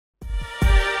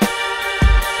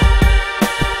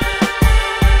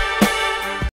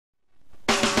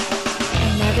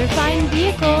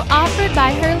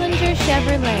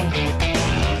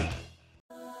Chevrolet.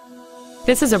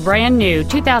 This is a brand new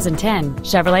 2010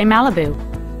 Chevrolet Malibu.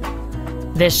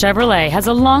 This Chevrolet has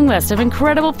a long list of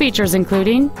incredible features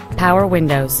including power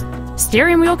windows,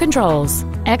 steering wheel controls,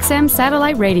 XM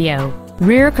satellite radio,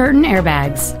 rear curtain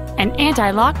airbags, an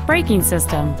anti-lock braking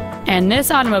system, and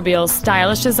this automobile's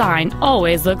stylish design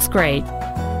always looks great.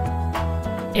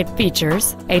 It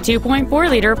features a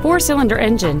 2.4-liter four-cylinder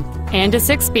engine and a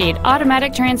 6-speed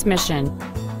automatic transmission.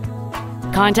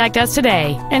 Contact us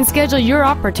today and schedule your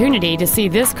opportunity to see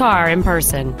this car in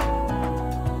person.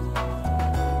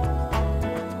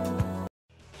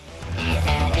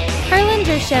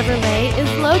 Hirlinger Chevrolet is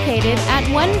located at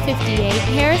 158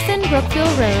 Harrison Brookville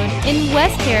Road in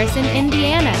West Harrison,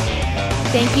 Indiana.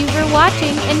 Thank you for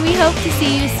watching, and we hope to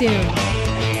see you soon.